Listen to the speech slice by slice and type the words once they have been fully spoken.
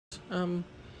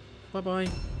Bye-bye.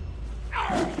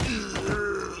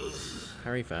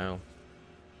 Harry fail.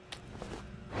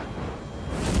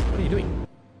 What are you doing?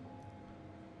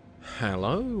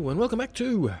 Hello, and welcome back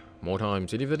to Mordheim,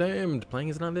 City of the Damned, playing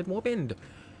as an undead warband.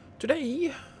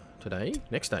 Today,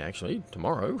 next day actually,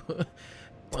 tomorrow,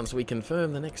 once we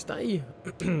confirm the next day,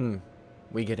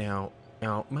 we get our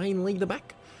main leader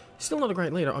back. Still not a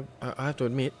great leader, I have to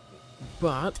admit,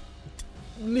 but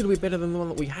a little bit better than the one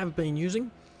that we have been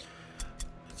using.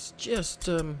 It's just,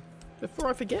 before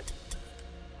I forget,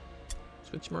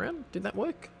 switch them around. Did that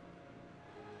work?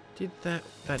 That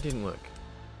didn't work.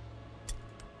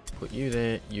 Put you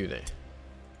there, you there.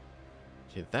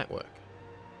 Did that work?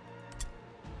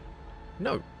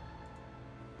 No.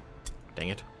 Dang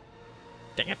it.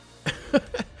 Dang it.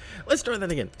 Let's try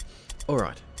that again.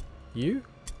 Alright. You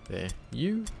there.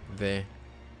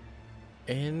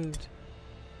 And...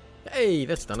 hey,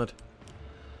 that's done it.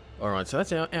 Alright, so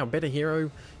that's our better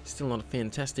hero. Still not a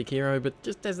fantastic hero, but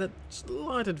just has that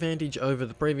slight advantage over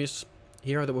the previous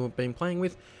hero that we've been playing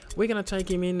with. We're going to take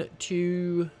him in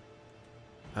to...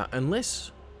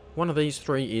 unless one of these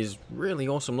three is really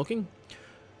awesome looking.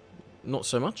 Not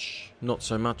so much. Not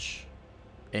so much.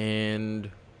 And...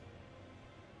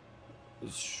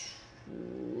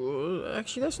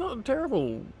 actually, that's not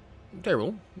terrible.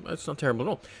 That's not terrible at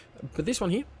all. But this one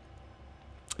here.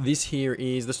 This here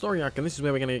is the story arc, and this is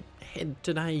where we're going to head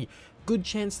today. Good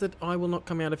chance that I will not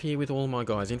come out of here with all my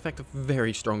guys. In fact, a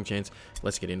very strong chance.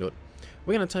 Let's get into it.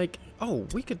 We're going to take... oh,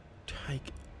 we could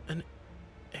take an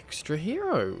extra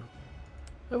hero.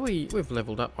 We've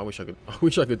leveled up. I wish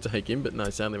I could take him, but no,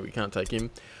 sadly we can't take him.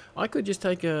 I could just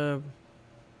take a...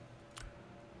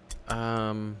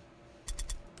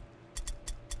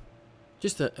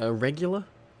 just a regular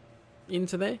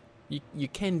into there. You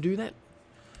can do that.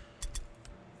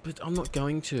 But I'm not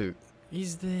going to.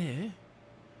 Is there...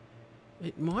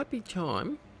 it might be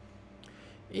time.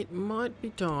 It might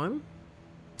be time.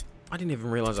 I didn't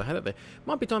even realise I had it there.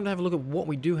 Might be time to have a look at what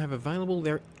we do have available.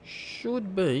 There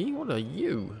should be... what are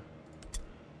you?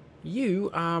 You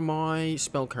are my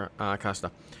spell caster.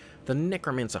 The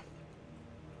Necromancer.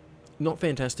 Not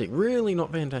fantastic. Really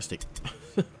not fantastic.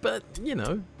 But, you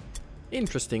know...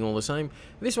 interesting all the same.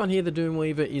 This one here, the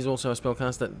Doomweaver, is also a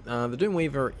spellcaster. The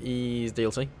Doomweaver is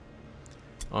DLC.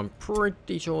 I'm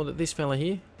pretty sure that this fella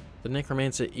here, the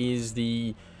Necromancer, is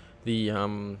the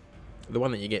one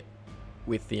that you get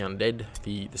with the undead.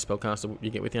 The spellcaster you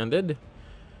get with the undead.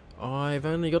 I've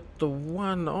only got the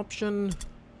one option.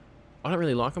 I don't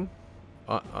really like them.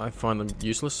 I find them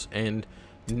useless, and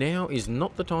now is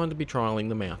not the time to be trialing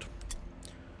them out.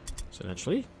 So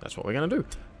naturally, that's what we're going to do.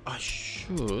 I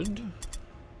should...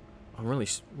 I'm really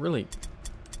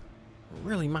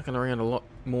mucking around a lot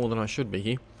more than I should be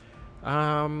here.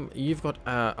 You've got...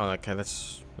 oh, okay,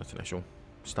 that's an actual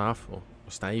staff, or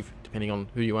stave, depending on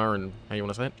who you are and how you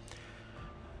want to say it.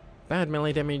 Bad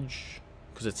melee damage,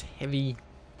 because it's heavy,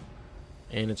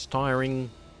 and it's tiring.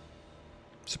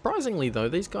 Surprisingly, though,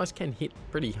 these guys can hit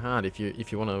pretty hard if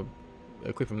you want to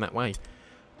equip them that way.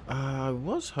 I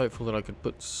was hopeful that I could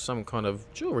put some kind of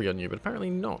jewelry on you, but apparently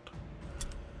not.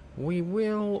 We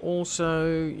will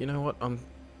also, you know what, I'm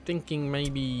thinking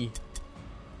maybe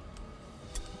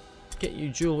get you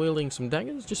dual wielding some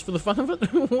daggers just for the fun of it.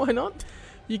 Why not?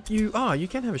 You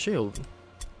can have a shield.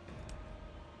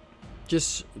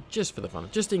 Just for the fun,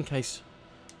 just in case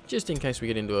we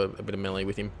get into a bit of melee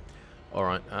with him. All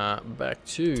right, back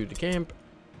to the camp.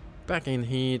 Back in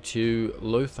here to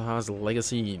Lothar's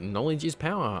legacy. Knowledge is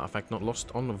power, a fact not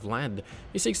lost on Vlad.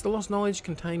 He seeks the lost knowledge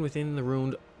contained within the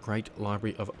ruined great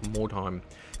library of Mordheim.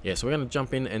 Yeah, so we're going to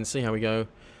jump in and see how we go.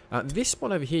 This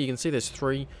spot over here, you can see there's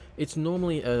three. It's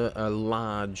normally a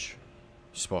large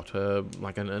spot,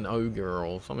 like an ogre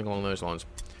or something along those lines.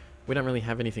 We don't really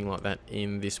have anything like that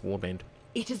in this warband.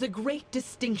 It is a great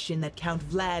distinction that Count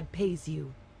Vlad pays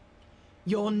you.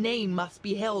 Your name must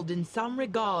be held in some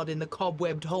regard in the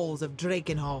cobwebbed halls of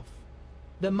Drakenhof.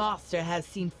 The Master has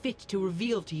seen fit to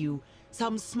reveal to you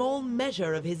some small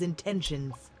measure of his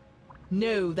intentions.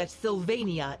 Know that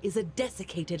Sylvania is a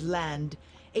desiccated land,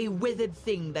 a withered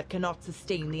thing that cannot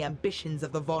sustain the ambitions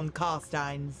of the von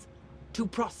Carsteins. To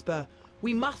prosper,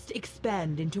 we must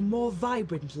expand into more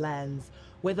vibrant lands,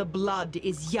 where the blood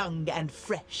is young and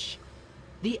fresh.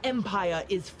 The Empire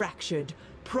is fractured,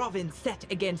 province set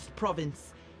against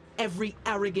province, every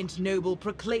arrogant noble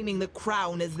proclaiming the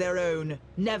crown as their own.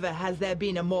 Never has there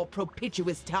been a more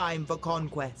propitious time for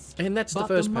conquest. And that's the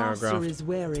first paragraph. But the Master is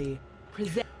wary.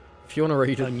 If you want to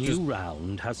read it, a new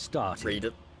round has started. Read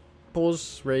it.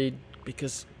 Pause, read,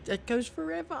 because it goes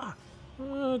forever.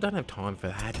 I don't have time for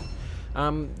that.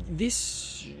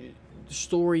 This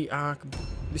story arc,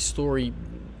 this story,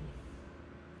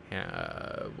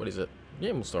 what is it?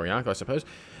 Yeah, well, story arc, I suppose.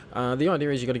 The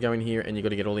idea is you got to go in here and you got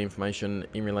to get all the information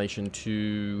in relation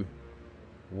to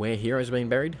where heroes have been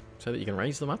buried, so that you can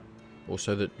raise them up, or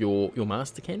so that your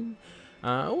master can.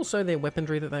 Also, their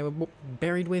weaponry that they were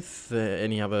buried with,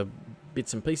 any other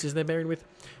bits and pieces they're buried with,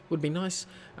 would be nice.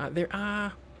 There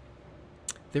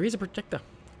is a protector.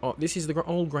 Oh, this is the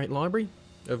old Great Library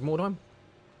of Mordheim.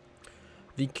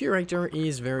 The curator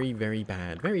is very, very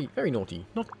bad, very, very naughty.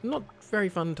 Not very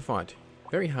fun to fight.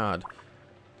 Very hard.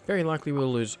 Very likely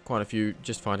we'll lose quite a few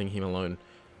just fighting him alone.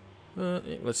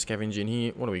 Let's scavenge in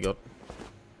here. What do we got?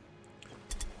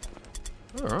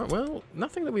 Alright, well,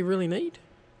 nothing that we really need.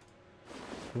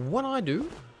 What I do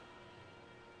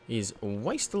is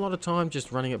waste a lot of time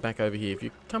just running it back over here. If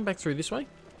you come back through this way,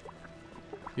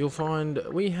 you'll find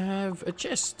we have a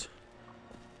chest.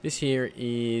 This here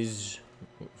is...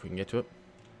 if we can get to it.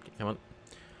 Come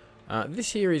on.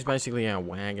 This here is basically our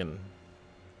wagon.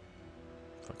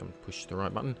 If I can push the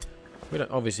right button.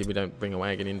 Obviously we don't bring a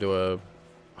wagon into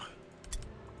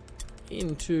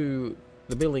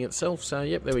the building itself, so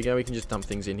yep, there we go. We can just dump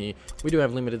things in here. We do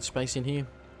have limited space in here.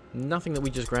 Nothing that we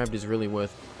just grabbed is really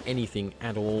worth anything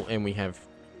at all, and we have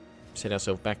set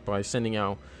ourselves back by sending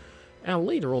our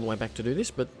leader all the way back to do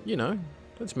this, but you know,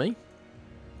 that's me.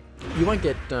 You won't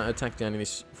get attacked down in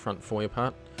this front foyer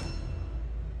part.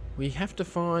 We have to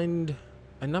find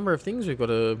a number of things. We've got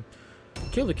to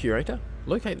kill the curator,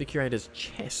 locate the curator's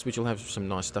chest, which will have some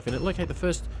nice stuff in it, locate the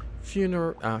first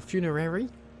funerary,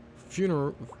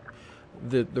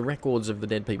 the records of the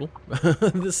dead people,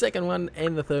 the second one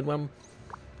and the third one.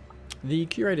 The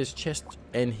curator's chest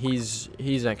and his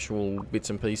actual bits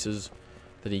and pieces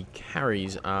that he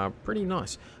carries are pretty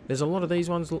nice. There's a lot of these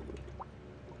ones,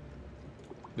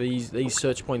 these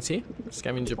search points here,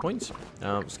 scavenger points,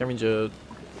 scavenger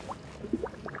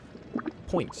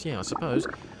points, yeah, I suppose.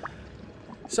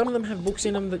 Some of them have books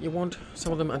in them that you want,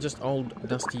 some of them are just old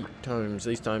dusty tomes.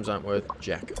 These tomes aren't worth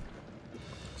jack,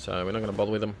 so we're not going to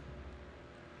bother with them.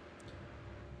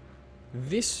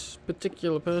 This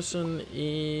particular person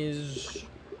is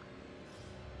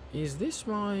this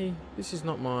my... this is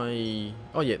not my...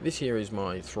 oh yeah, this here is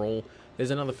my thrall.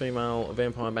 There's another female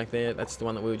vampire back there. That's the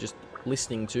one that we were just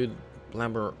listening to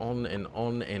blabber on and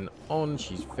on and on.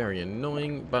 She's very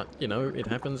annoying, but you know, it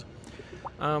happens.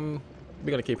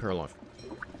 We got to keep her alive.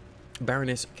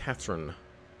 Baroness Catherine.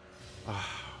 I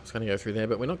was going to go through there,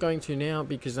 but we're not going to now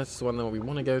because that's the one that we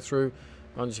want to go through.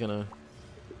 I'm just going to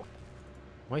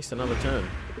waste another turn.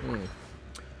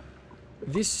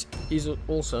 This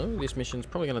mission's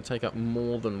probably going to take up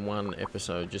more than one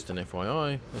episode, just an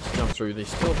FYI. Let's jump through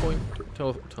this telepoint.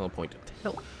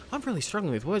 I'm really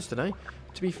struggling with words today.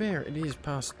 To be fair, it is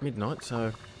past midnight,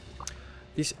 so...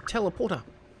 this teleporter.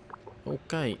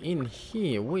 Okay, in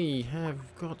here we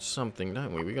have got something,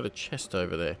 don't we? We got a chest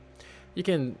over there. You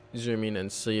can zoom in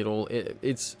and see it all.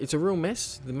 It's a real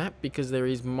mess, the map, because there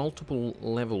is multiple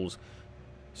levels.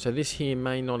 So this here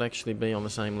may not actually be on the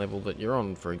same level that you're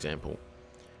on, for example.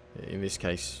 In this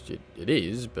case, it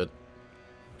is, but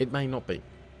it may not be.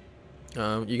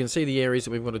 You can see the areas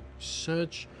that we've got to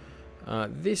search.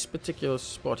 This particular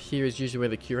spot here is usually where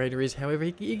the curator is. However,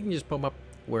 he can just pop up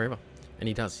wherever. And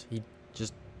he does. He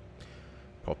just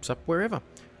pops up wherever.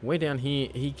 We're down here.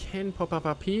 He can pop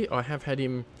up here. I have had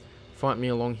him fight me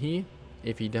along here.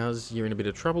 If he does, you're in a bit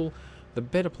of trouble. The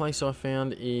better place I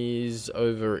found is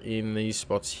over in these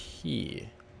spots here.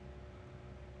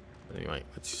 But anyway,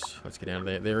 let's get out of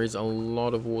there. There is a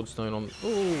lot of Wyrdstone on...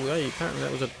 oh, hey, apparently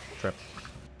that was a trap.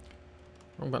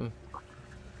 Wrong button.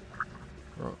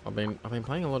 Right, I've been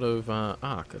playing a lot of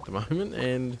Ark at the moment,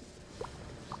 and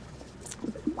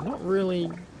not really...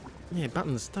 yeah,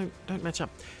 buttons don't match up.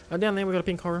 Down there we've got a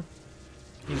pink horror.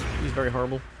 He's very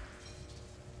horrible.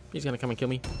 He's going to come and kill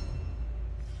me.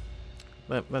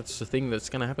 That's the thing that's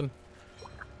going to happen.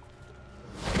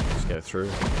 Let's go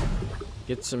through.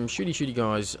 Get some shooty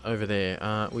guys over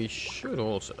there. We should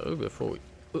also, before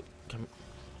we... come...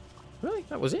 really?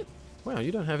 That was it? Wow,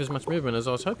 you don't have as much movement as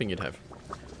I was hoping you'd have.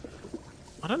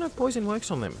 I don't know if poison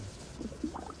works on them.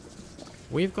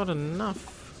 We've got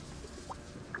enough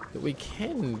that we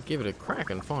can give it a crack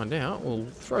and find out. We'll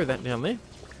throw that down there.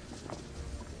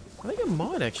 I think it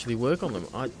might actually work on them.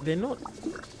 They're not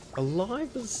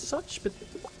alive as such, but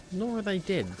nor are they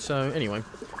dead. So anyway,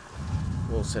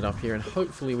 we'll set up here and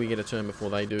hopefully we get a turn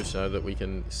before they do, so that we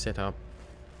can set up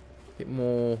a bit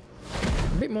more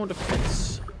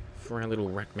defense for our little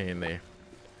rat man there.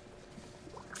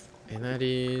 And that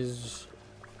is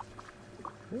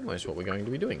almost what we're going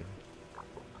to be doing.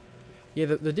 Yeah,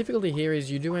 the difficulty here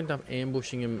is you do end up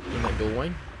ambushing him in that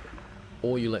doorway.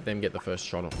 or you let them get the first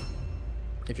shot off.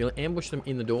 If you ambush them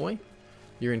in the doorway,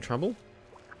 you're in trouble.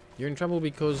 You're in trouble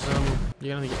because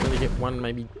you're going to really get one,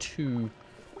 maybe two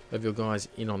of your guys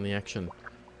in on the action.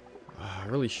 I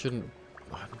really shouldn't...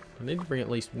 I need to bring at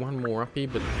least one more up here,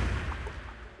 but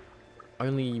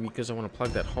only because I want to plug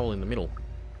that hole in the middle.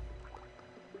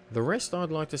 The rest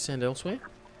I'd like to send elsewhere.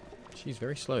 She's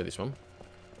very slow, this one.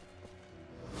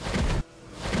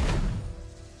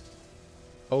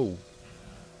 Oh.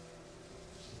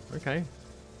 Okay.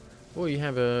 Well, you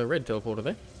have a red teleporter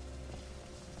there.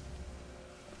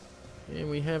 And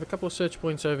we have a couple of search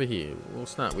points over here. We'll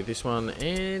start with this one.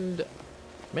 And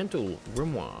mental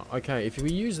grimoire. Okay, if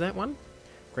we use that one,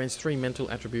 grants 3 mental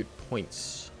attribute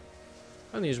points.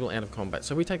 Only usable out of combat.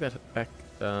 So we take that back.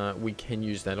 We can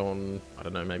use that on, I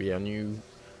don't know, maybe our new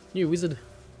wizard.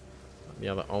 The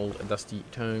other old dusty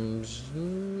tomes,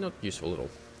 not useful at all.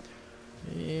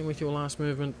 And with your last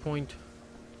movement point,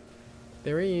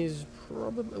 there is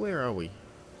probably... Where are we?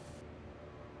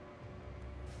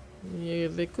 Yeah,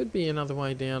 there could be another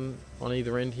way down on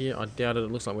either end here. I doubt it.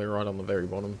 It looks like we're right on the very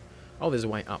bottom. Oh, there's a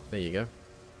way up. There you go.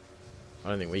 I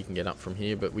don't think we can get up from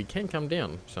here, but we can come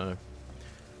down. So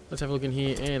let's have a look in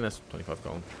here. And that's 25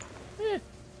 gold. Yeah,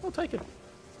 I'll take it.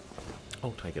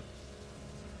 I'll take it.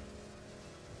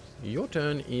 Your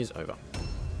turn is over.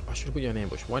 I should have put you in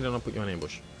ambush. Why didn't I put you in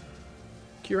ambush?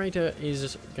 Curator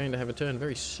is going to have a turn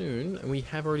very soon, and we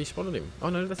have already spotted him. Oh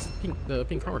no, that's the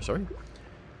pink horror, sorry.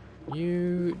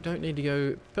 You don't need to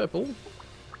go purple.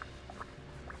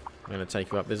 I'm going to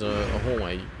take you up. There's a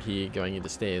hallway here going into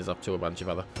stairs up to a bunch of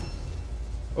other...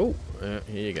 Oh, here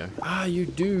you go. Ah, you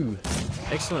do.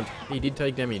 Excellent. He did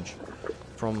take damage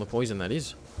from the poison, that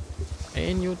is.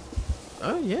 And you're...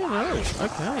 Oh, yeah, no.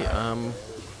 Okay,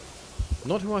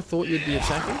 not who I thought you'd be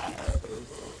attacking.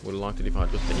 Would have liked it if I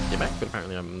just hit you back, but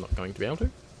apparently I'm not going to be able to.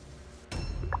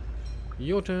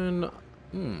 Your turn.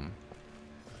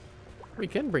 We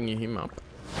can bring him up.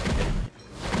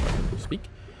 Speak.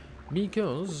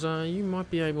 Because you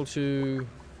might be able to...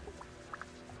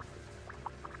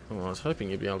 Oh, I was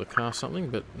hoping you'd be able to cast something,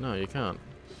 but no, you can't.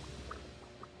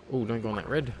 Oh, don't go on that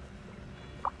red.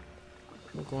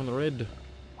 Don't go on the red.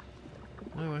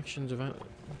 No actions available.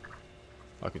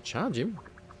 I could charge him.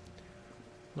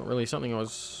 Not really something I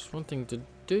was wanting to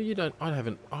do. You don't... I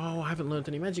haven't learnt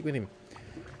any magic with him.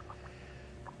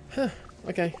 Huh.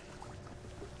 Okay.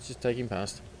 Let's just take him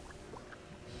past.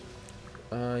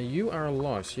 You are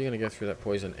alive, so you're going to go through that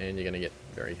poison and you're going to get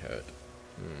very hurt.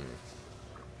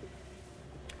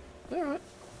 Alright.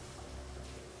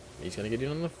 He's going to get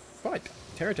in on the fight.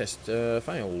 Terror test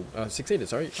failed. Succeeded,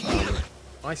 sorry.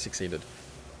 I succeeded.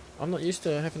 I'm not used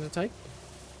to having to take.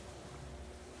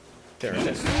 Terror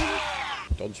test.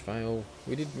 Dodge fail.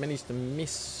 We did manage to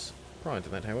miss prior to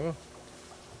that, however.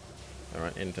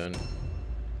 Alright, end turn.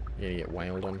 You're going to get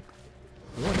wailed on.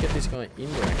 We might get this guy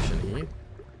into action here.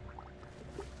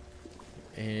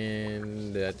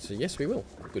 And that's a yes, we will.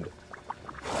 Good.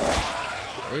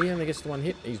 He only gets the one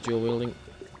hit. He's dual wielding.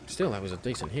 Still, that was a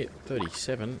decent hit.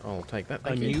 37. I'll take that.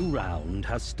 Thank you. A new round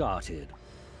has started.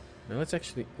 Now let's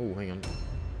actually... Oh, hang on.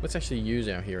 Let's actually use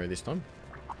our hero this time.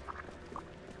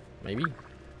 Maybe.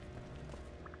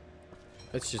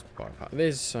 Let's just bypass.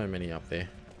 There's so many up there.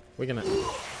 We're gonna...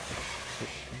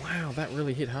 Wow, that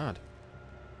really hit hard.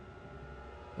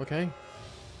 Okay.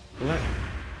 Well,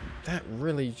 that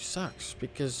really sucks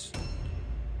because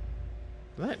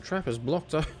that trap has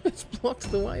blocked. It's blocked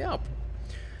the way up.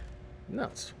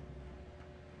 Nuts.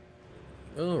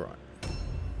 All right.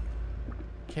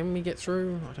 Can we get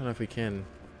through? I don't know if we can.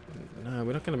 No,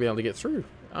 we're not going to be able to get through,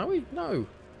 are we? No.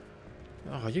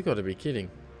 Oh, you got to be kidding.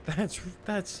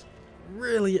 That's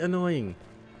really annoying.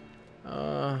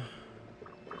 All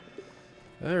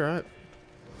right.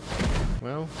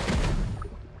 Well,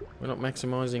 we're not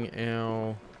maximizing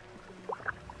our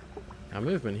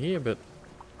movement here, but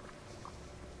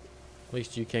at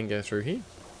least you can go through here.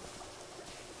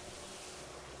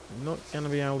 Not going to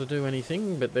be able to do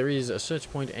anything, but there is a search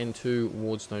point and 2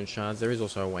 Wardstone shards. There is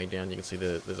also a way down. You can see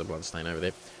there's a blood stain over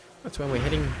there. That's where we're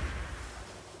heading.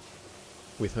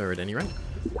 With her at any rate.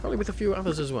 Probably with a few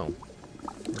others as well.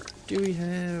 Do we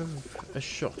have a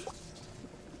shot?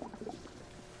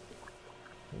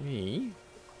 We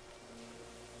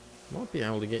might be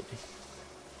able to get...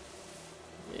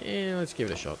 Yeah, let's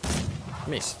give it a shot.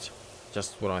 Missed.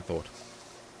 Just what I thought.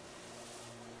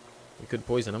 We could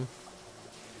poison them.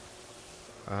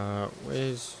 I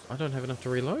don't have enough to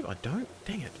reload. I don't?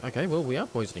 Dang it. Okay, well, we are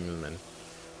poisoning them then.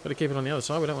 Got to keep it on the other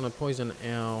side. We don't want to poison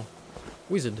our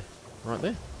wizard right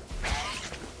there.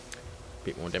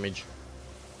 Bit more damage.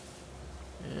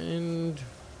 And...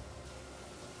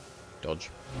 dodge.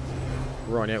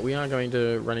 Right, now we are going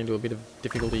to run into a bit of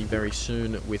difficulty very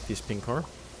soon with this pink horror.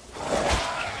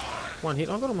 One hit.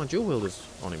 I've got all my dual wielders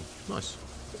on him. Nice.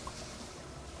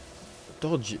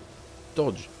 Dodge.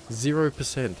 Dodge.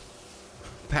 0%.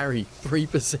 Parry.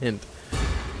 3%.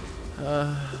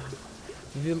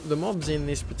 The mobs in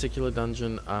this particular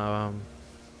dungeon are...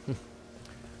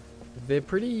 they're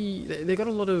pretty... They've got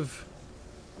a lot of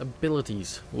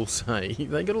abilities, we'll say.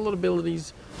 They got a lot of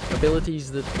abilities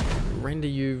that render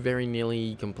you very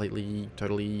nearly, completely,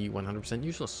 totally, 100%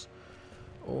 useless.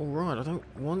 Alright, I don't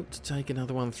want to take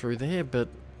another one through there, but...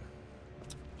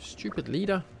 Stupid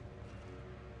leader.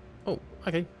 Oh,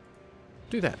 okay.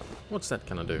 Do that. What's that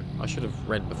gonna do? I should have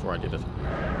read before I did it.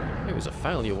 It was a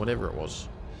failure, whatever it was.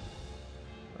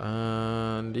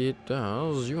 And it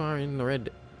does... You are in the red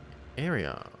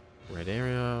area. Red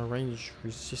area, range,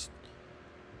 resist...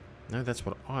 No, that's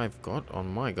what I've got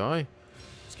on my guy.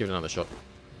 Let's give it another shot.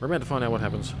 We're about to find out what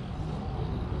happens.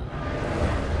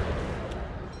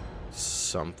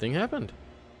 Something happened.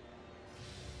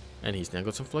 And he's now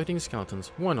got some floating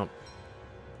skeletons. Why not?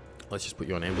 Let's just put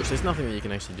you on ambush. There's nothing that you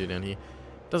can actually do down here.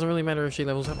 Doesn't really matter if she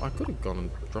levels up. I could have gone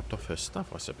and dropped off her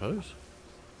stuff, I suppose.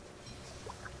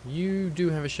 You do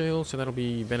have a shield, so that'll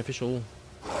be beneficial.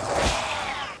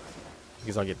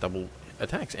 Because I get double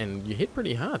attacks, and you hit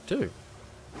pretty hard too.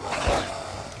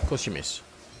 Of course you miss.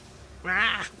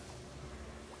 Ah!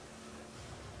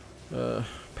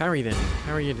 Parry then.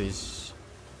 Parry it is.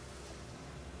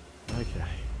 Okay.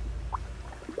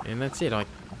 And that's it.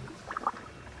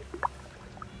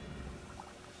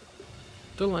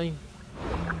 Delay.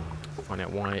 Find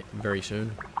out why very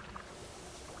soon.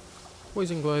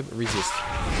 Poison globe, resist.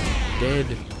 Dead.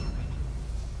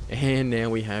 And now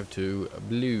we have two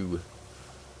blue.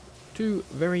 Two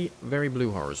very, very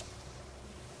blue horrors.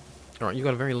 Alright, you've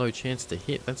got a very low chance to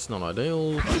hit. That's not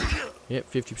ideal.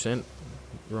 Yep, 50%.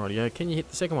 Rightio. Can you hit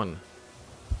the second one?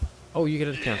 Oh, you get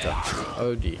a counter.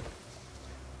 Oh dear.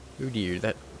 Oh dear,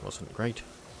 that wasn't great.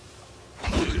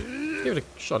 Give it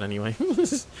a shot anyway. I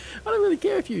don't really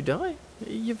care if you die.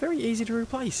 You're very easy to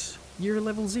replace. You're a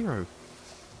level 0.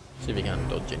 See if you can't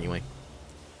dodge anyway.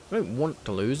 I don't want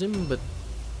to lose him, but...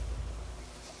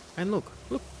 And look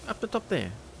up the top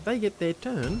there. They get their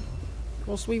turn,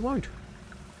 whilst we won't.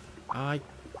 I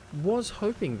was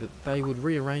hoping that they would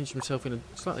rearrange themselves in a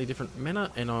slightly different manner,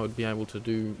 and I would be able to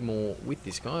do more with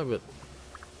this guy, but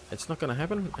it's not going to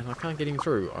happen, and I can't get him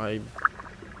through. I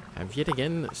have yet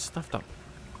again stuffed up.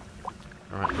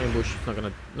 Alright, ambush.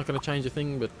 Not gonna change a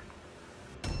thing, but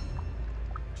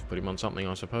just put him on something,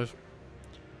 I suppose.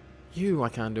 You I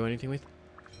can't do anything with.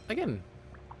 Again.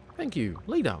 Thank you,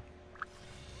 leader.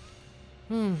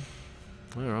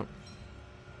 Alright.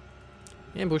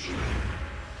 Ambush.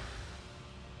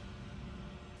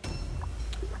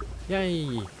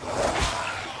 Yay!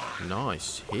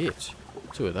 Nice hit.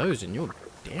 2 of those and you're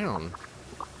down.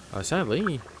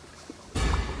 Sadly,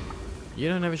 you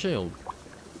don't have a shield.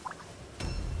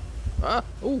 Ah!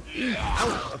 Oh!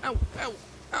 Ow! Ow! Ow!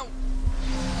 Ow!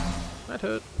 That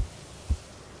hurt.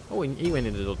 Oh, and he went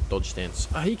into the dodge stance.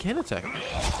 He can attack.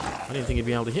 I didn't think he'd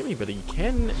be able to hit me, but he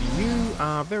can. You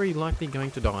are very likely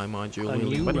going to die, my dual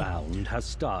wielding buddy. A new round has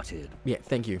started. Yeah,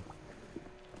 thank you.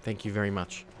 Thank you very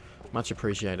much. Much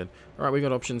appreciated. Alright, we've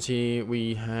got options here.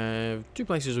 We have 2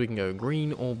 places we can go.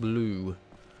 Green or blue.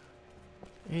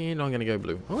 And I'm going to go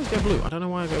blue. I always go blue. I don't know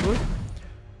why I go blue.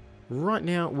 Right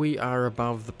now, we are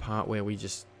above the part where we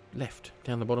just left.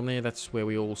 Down the bottom there, that's where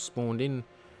we all spawned in.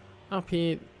 Up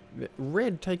here,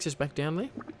 red takes us back down there.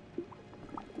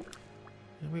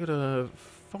 And we've got to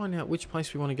find out which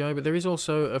place we want to go, but there is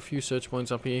also a few search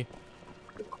points up here.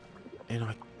 And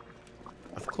I,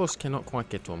 of course, cannot quite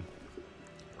get to them.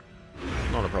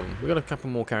 Not a problem. We've got a couple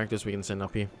more characters we can send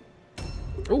up here.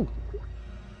 Oh!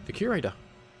 The Curator.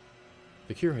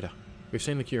 The Curator. We've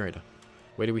seen the Curator.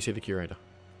 Where do we see the Curator?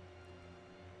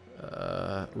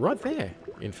 Right there,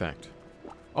 in fact.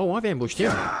 Oh, I've ambushed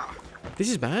him. This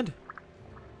is bad.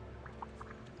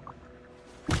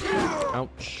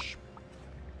 Ouch.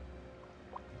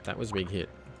 That was a big hit.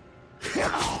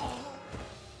 Have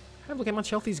a look how much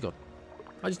health he's got.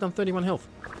 I just done 31 health.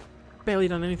 Barely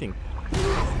done anything.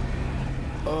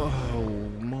 Oh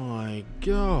my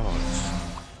god.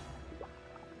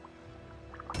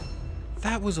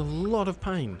 That was a lot of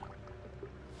pain.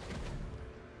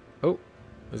 Oh,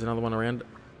 there's another one around.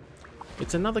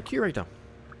 It's another Curator.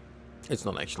 It's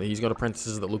not actually. He's got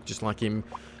apprentices that look just like him.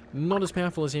 Not as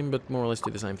powerful as him, but more or less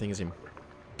do the same thing as him.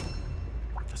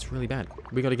 That's really bad.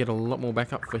 We got to get a lot more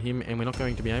backup for him, and we're not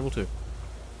going to be able to.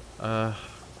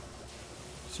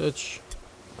 Search.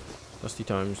 Dusty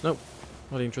Tomes. Nope.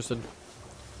 Not interested.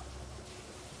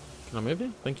 Can I move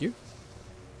now? Thank you.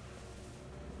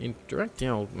 interact.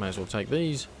 Yeah, I may as well take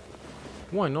these.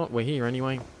 Why not? We're here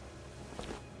anyway.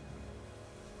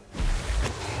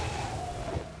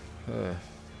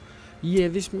 Yeah,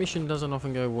 this mission doesn't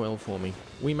often go well for me.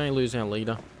 We may lose our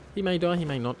leader. He may die, he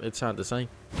may not. It's hard to say.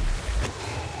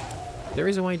 There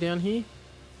is a way down here.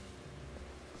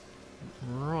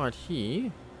 Right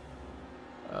here.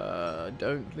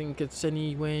 Don't think it's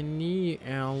anywhere near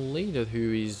our leader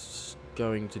who is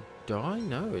going to die.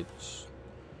 No, it's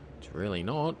really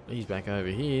not. He's back over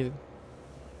here.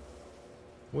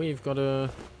 We've got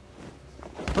to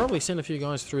probably send a few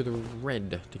guys through the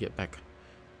red to get back.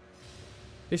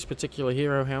 This particular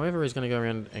hero, however, is going to go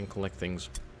around and collect things.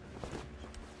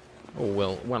 Oh,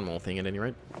 well, one more thing at any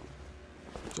rate.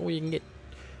 That's all you can get.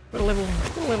 We'll level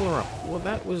her up. Well,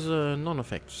 that was a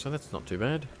non-effect, so that's not too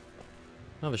bad.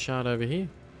 Another shard over here.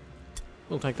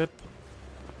 We'll take that.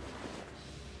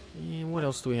 Yeah, what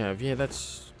else do we have? Yeah,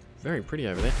 that's very pretty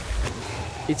over there.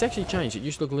 It's actually changed. It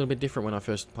used to look a little bit different when I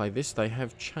first played this. They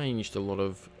have changed a lot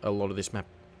of this map.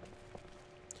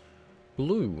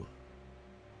 Blue.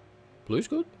 Blue's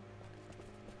good.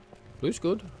 Blue's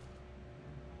good.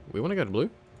 We want to go to blue.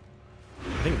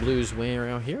 I think blue's where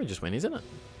our hero just went, isn't it?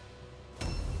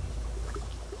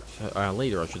 So, our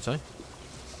leader, I should say.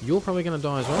 You're probably going to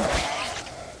die as well.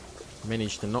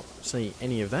 Managed to not see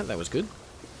any of that. That was good.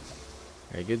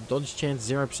 Very good. Dodge chance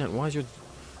 0%. Why is your...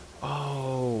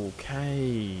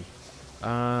 Okay.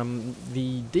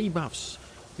 The debuffs.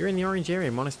 You're in the orange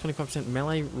area. Minus 25%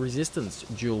 melee resistance.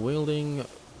 Dual wielding.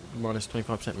 Minus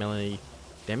 25% melee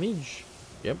damage.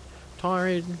 Yep.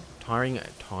 Tired.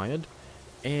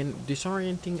 And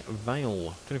disorienting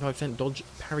veil. 25% dodge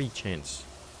parry chance.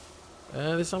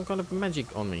 There's some kind of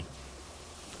magic on me.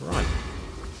 Right.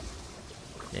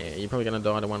 Yeah, you're probably going to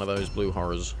die to one of those blue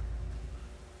horrors.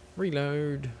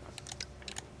 Reload.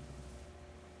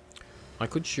 I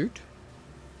could shoot.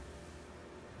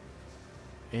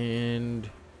 And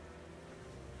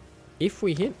if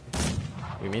we hit,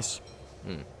 we miss.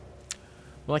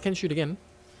 Well, I can shoot again.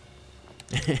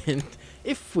 And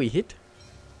if we hit,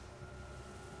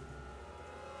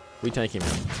 we take him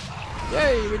out.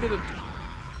 Yay, we did it.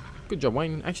 Good job,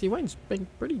 Wayne. Actually, Wayne's been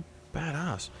pretty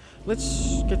badass.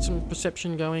 Let's get some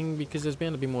perception going because there's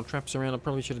bound to be more traps around. I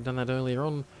probably should have done that earlier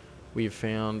on. We've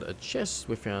found a chest,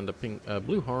 we found a pink,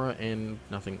 blue horror, and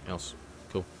nothing else.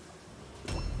 Cool.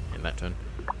 And that turn.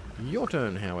 Your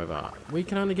turn, however. We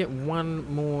can only get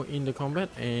one more into combat,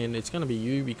 and it's going to be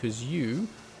you because you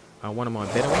are one of my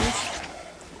better ones.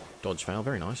 Dodge fail,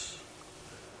 very nice.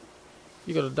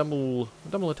 You got a double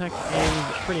attack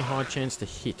and pretty high chance to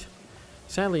hit.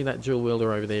 Sadly, that dual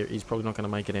wielder over there is probably not going to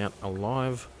make it out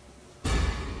alive.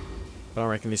 But I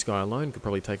reckon this guy alone could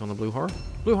probably take on the blue horror.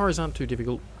 Blue horrors aren't too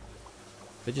difficult.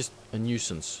 They're just a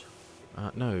nuisance.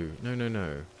 No.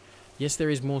 Yes, there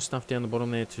is more stuff down the bottom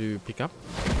there to pick up.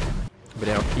 But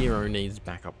our hero needs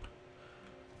backup.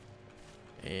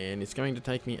 And it's going to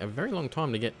take me a very long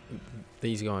time to get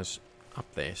these guys up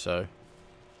there, so...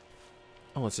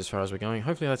 Oh, that's as far as we're going.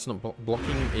 Hopefully that's not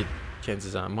blocking it.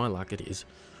 Chances are, my luck, it is.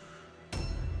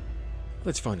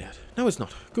 Let's find out. No, it's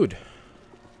not. Good.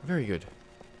 Very good.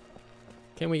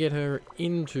 Can we get her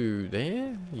into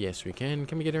there? Yes, we can.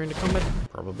 Can we get her into combat?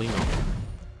 Probably not.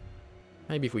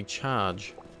 Maybe if we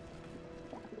charge.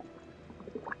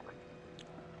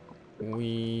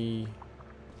 We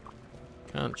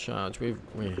can't charge. We're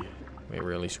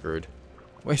really screwed.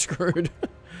 We're screwed.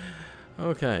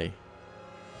 Okay.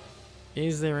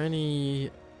 Is there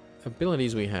any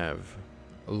abilities we have?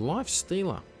 Life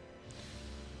Stealer.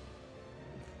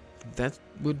 That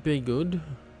would be good.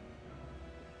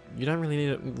 You don't really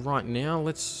need it right now.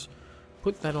 Let's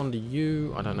put that onto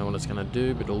you. I don't know what it's going to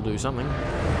do, but it'll do something.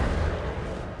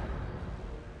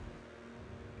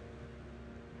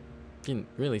 Didn't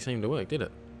really seem to work, did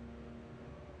it?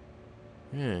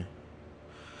 Yeah.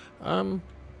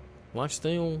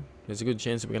 Lifesteal. There's a good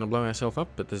chance that we're going to blow ourselves up,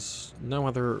 but there's no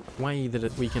other way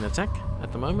that we can attack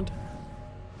at the moment.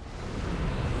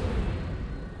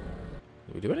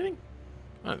 Did we do anything?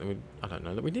 I don't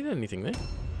know that we did anything there.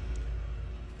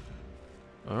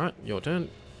 Alright, your turn.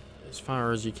 As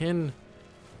far as you can.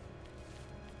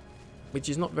 Which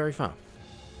is not very far.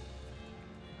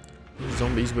 These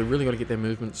zombies, we've really got to get their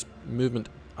movement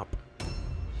up.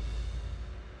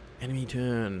 Enemy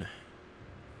turn.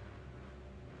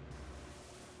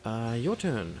 Your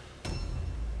turn.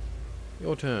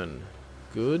 Your turn.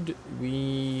 Good.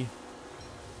 I'm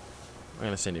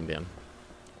going to send him down.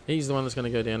 He's the one that's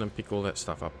going to go down and pick all that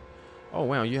stuff up. Oh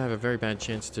wow, you have a very bad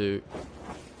chance to...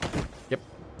 Yep,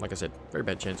 like I said, very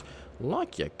bad chance.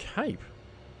 Like your cape.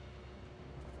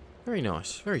 Very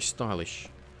nice, very stylish.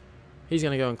 He's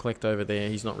going to go and collect over there.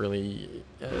 He's not really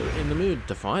in the mood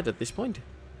to fight at this point.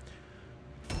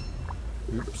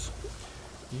 Oops.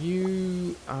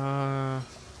 You are...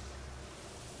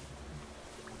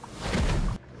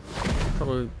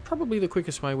 Probably the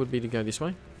quickest way would be to go this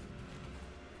way.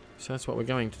 So that's what we're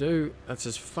going to do. That's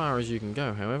as far as you can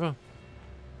go, however.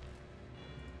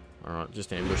 Alright,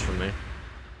 just ambush from there.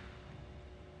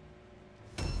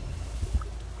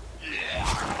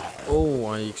 Oh,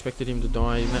 I expected him to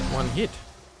die in that one hit.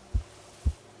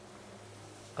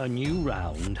 A new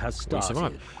round has We started.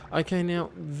 survived. Okay, now,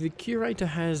 the Curator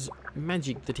has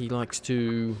magic that he likes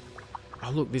to...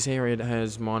 Oh, look, this area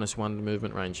has -1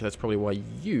 movement range. That's probably why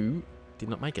you did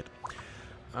not make it.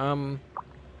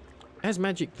 Has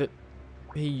magic that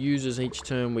he uses each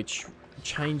turn, which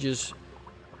changes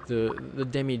the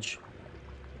damage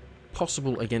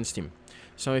possible against him.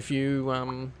 So if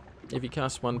you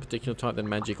cast one particular type, then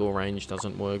magic or range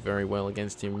doesn't work very well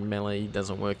against him. Melee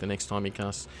doesn't work the next time he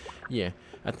casts. Yeah,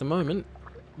 at the moment,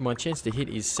 my chance to hit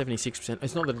is 76%.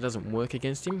 It's not that it doesn't work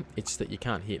against him, it's that you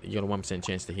can't hit. You got a 1%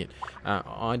 chance to hit.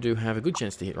 I do have a good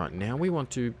chance to hit right now. We want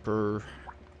to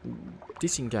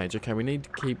disengage. Okay, we need to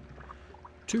keep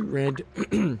 2 red.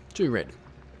 2 red.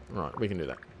 Right, we can do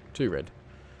that. 2 red.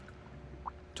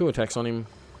 2 attacks on him.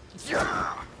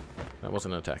 That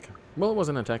wasn't an attack. Well, it was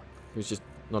an attack. It was just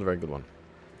not a very good one.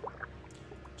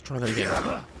 Let's try that again.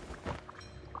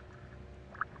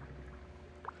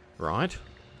 Right.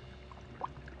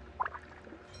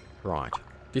 Right.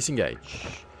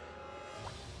 Disengage.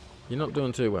 You're not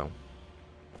doing too well.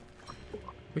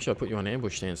 Wish I put you on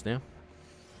ambush stance now.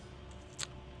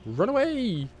 Run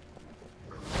away!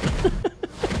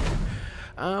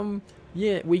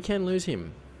 Yeah, we can lose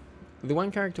him. The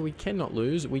one character we cannot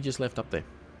lose, we just left up there.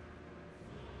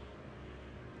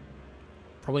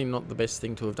 Probably not the best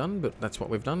thing to have done, but that's what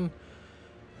we've done.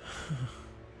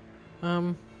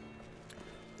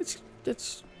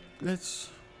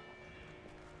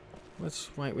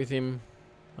 Let's wait with him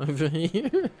over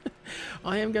here.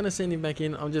 I am going to send him back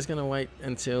in. I'm just going to wait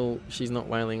until she's not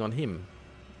wailing on him.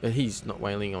 He's not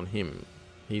wailing on him.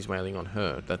 He's wailing on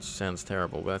her. That sounds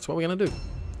terrible, but that's what we're going to do.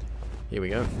 Here we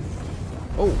go.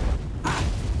 Oh!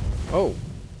 Oh!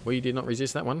 We did not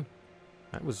resist that one.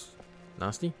 That was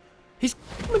nasty. He's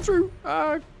coming through!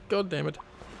 Ah, god damn it.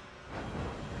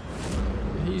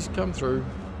 He's come through.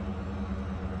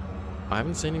 I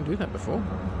haven't seen him do that before.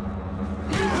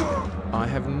 I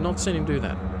have not seen him do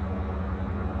that.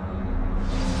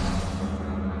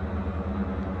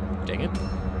 Dang it.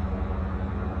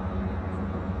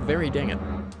 Very dang it.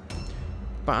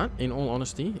 But, in all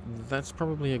honesty, that's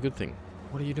probably a good thing.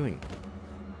 What are you doing?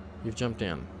 You've jumped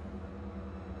down.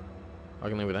 I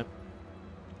can live with that.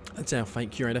 That's our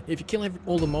fake Curator. If you kill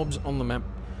all the mobs on the map,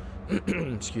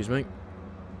 excuse me,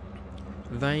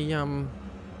 they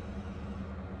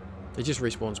it just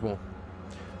respawns more.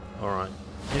 Alright,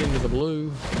 get into the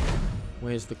blue.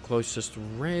 Where's the closest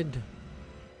red?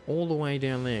 All the way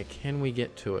down there. Can we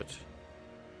get to it?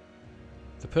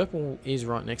 The purple is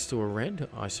right next to a red.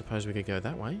 I suppose we could go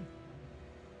that way.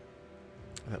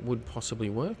 That would possibly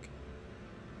work.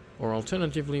 Or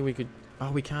alternatively, we could...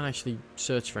 Oh, we can't actually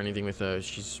search for anything with her.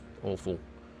 She's awful.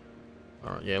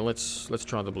 Alright, yeah, let's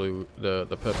try the blue, the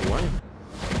purple way.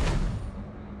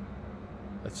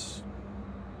 Let's...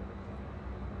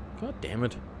 God damn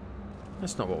it.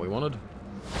 That's not what we wanted.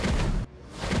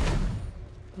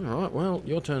 Alright, well,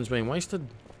 your turn's been wasted.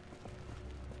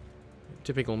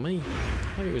 Typical me.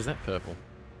 Maybe it was that purple.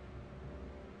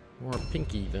 More a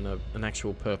pinky than an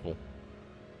actual purple.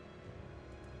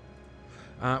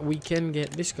 We can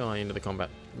get this guy into the combat.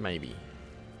 Maybe.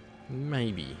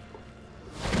 Maybe.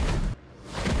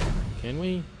 Can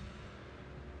we?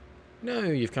 No,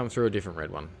 you've come through a different red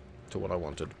one to what I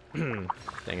wanted.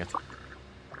 Dang it.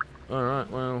 Alright,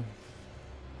 well...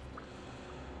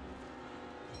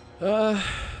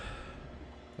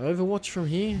 Overwatch from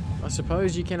here. I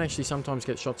suppose you can actually sometimes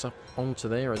get shots up onto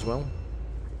there as well.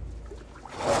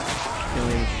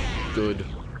 Killing. Good.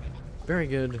 Very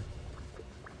good.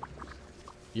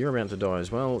 You're about to die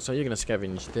as well, so you're going to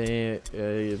scavenge there.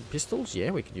 Pistols?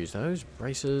 Yeah, we could use those.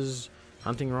 Braces,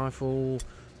 hunting rifle,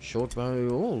 short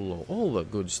bow, all the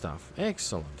good stuff.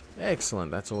 Excellent.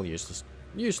 Excellent. That's all useless.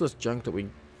 Useless junk that we're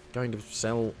going to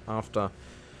sell after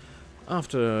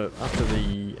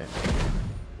the...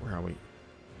 where are we?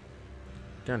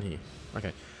 Down here.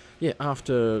 Okay. Yeah,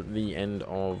 after the end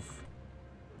of...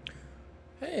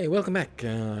 Hey, welcome back.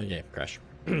 Yeah, crash.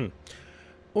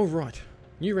 Alright.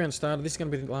 New round started. This is going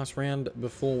to be the last round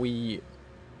before we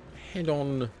head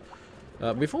on...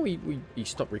 before we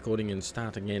stop recording and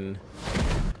start again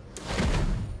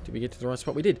Did we get to the right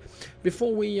spot? We did.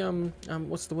 Before we,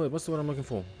 what's the word? What's the word I'm looking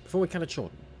for? Before we cut it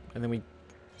short, and then we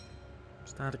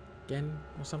start again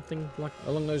or something like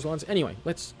along those lines. Anyway,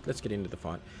 let's get into the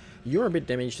fight. You're a bit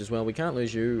damaged as well. We can't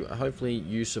lose you. Hopefully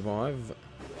you survive.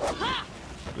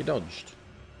 You dodged.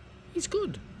 He's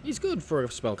good. He's good for a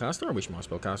spellcaster. I wish my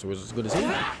spellcaster was as good as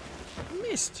him.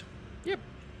 Missed. Yep.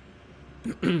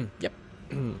 Yep.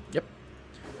 Yep.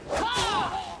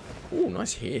 Oh,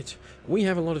 nice hit. We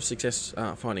have a lot of success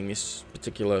finding this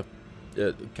particular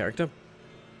character.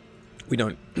 We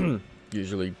don't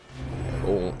usually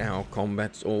all our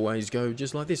combats always go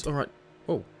just like this. Alright.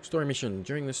 Oh, story mission.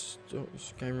 During this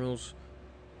game rules,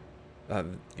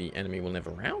 the enemy will never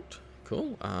rout.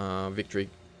 Cool. Victory.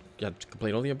 You have to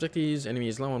complete all the objectives. Enemy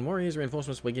is low on warriors.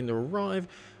 Reinforcements begin to arrive.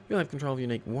 You'll have control of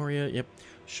unique warrior. Yep.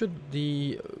 Should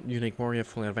the unique warrior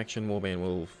fall out of action, warband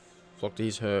will flock to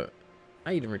his, her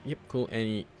aid. Yep, cool.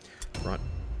 Any. Right.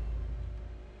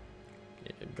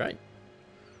 Yeah, great.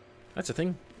 That's a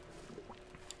thing.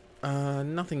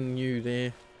 Nothing new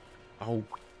there. Oh.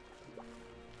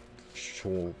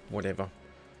 Sure. Whatever.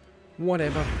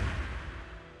 Whatever.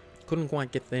 Couldn't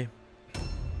quite get there.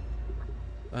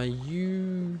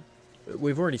 You...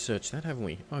 We've already searched that, haven't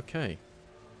we? Okay.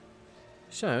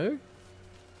 So...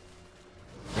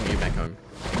 bring you back home.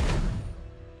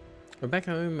 We're back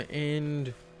home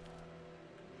and...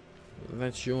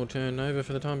 that's your turn over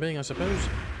for the time being, I suppose.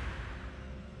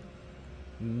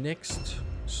 Next...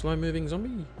 slow-moving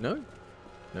zombie? No?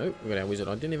 No, we got our wizard.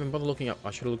 I didn't even bother looking up.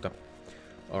 I should have looked up.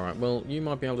 Alright, well, you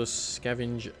might be able to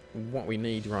scavenge what we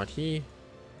need right here.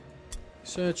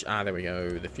 Search. Ah, there we go.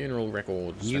 The funeral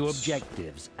records. New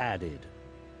objectives added.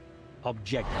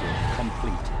 Objective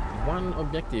completed. One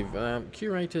objective.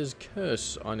 Curator's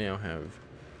Curse I now have.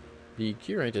 The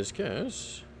Curator's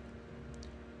Curse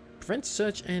prevents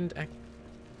search and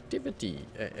activity.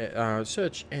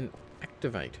 Search and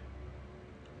activate.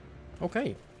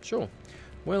 Okay, sure.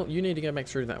 Well, you need to go back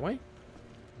through that way.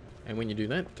 And when you do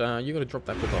that, you got to drop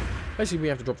that book off. Basically, we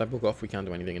have to drop that book off. We can't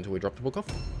do anything until we drop the book off.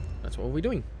 That's what we're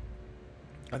doing.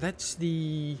 That's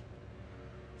the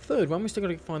third one. We still got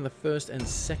to find the first and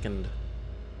second.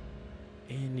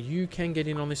 And you can get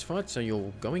in on this fight, so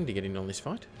you're going to get in on this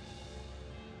fight.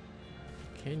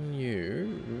 Can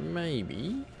you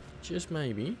maybe, just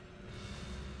maybe,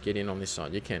 get in on this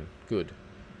side? You can. Good.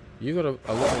 You got a lot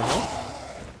more health.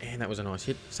 And that was a nice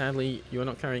hit. Sadly, you are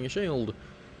not carrying a shield.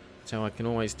 That's how I can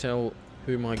always tell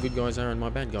who my good guys are and my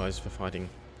bad guys for fighting.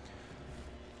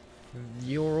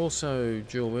 You're also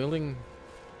dual wielding.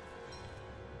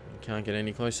 Can't get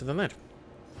any closer than that.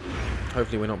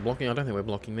 Hopefully we're not blocking. I don't think we're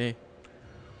blocking there.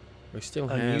 We still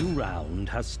have... A new round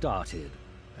has started.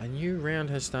 A new round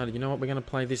has started. You know what? We're going to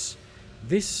play this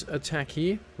attack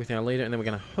here with our leader, and then we're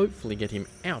going to hopefully get him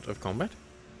out of combat.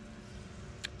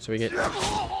 So we get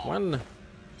one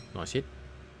nice hit.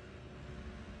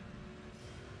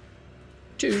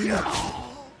 Two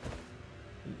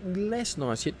less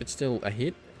nice hit, but still a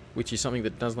hit, which is something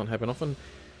that does not happen often.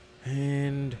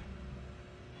 And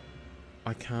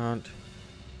I can't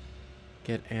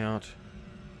get out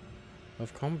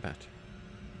of combat.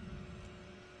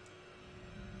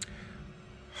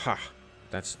 Ha!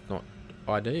 That's not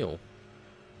ideal.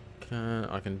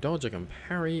 I can dodge, I can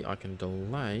parry, I can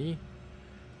delay.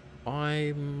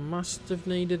 I must have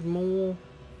needed more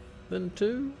than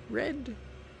 2 red.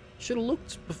 Should have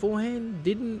looked beforehand,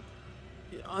 didn't.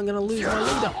 I'm gonna lose my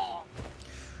leader.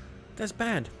 That's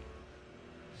bad.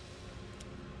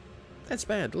 That's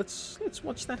bad. Let's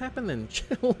watch that happen then,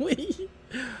 shall we?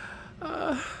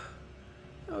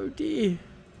 Oh dear.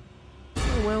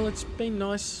 Oh well, it's been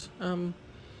nice.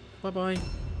 Bye-bye.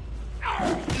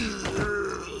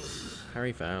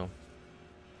 Harry foul.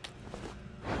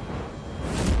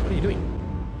 What are you doing?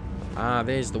 Ah,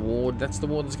 there's the ward. That's the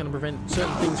ward that's going to prevent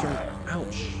certain things from...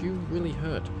 Ouch, you really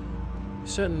hurt.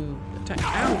 Certain attack...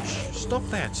 Ouch! Stop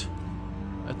that!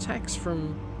 Attacks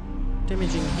from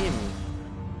damaging him.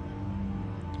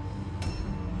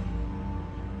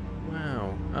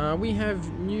 Wow. We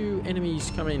have new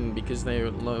enemies come in because they're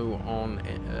low on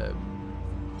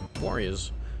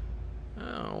warriors.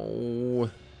 Oh.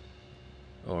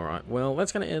 Alright, well,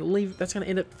 that's going to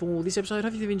end it for this episode.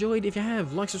 Hope you've enjoyed. If you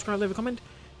have, like, subscribe, leave a comment,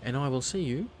 and I will see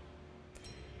you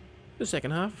the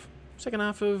second half. Second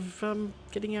half of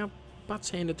getting our butts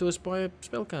handed to us by a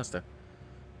spellcaster.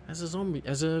 As a zombie,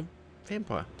 as a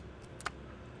vampire.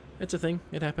 It's a thing.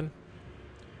 It happened.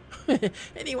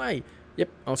 Anyway, yep,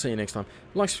 I'll see you next time.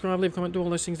 Like, subscribe, leave a comment, do all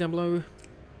those things down below.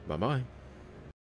 Bye-bye.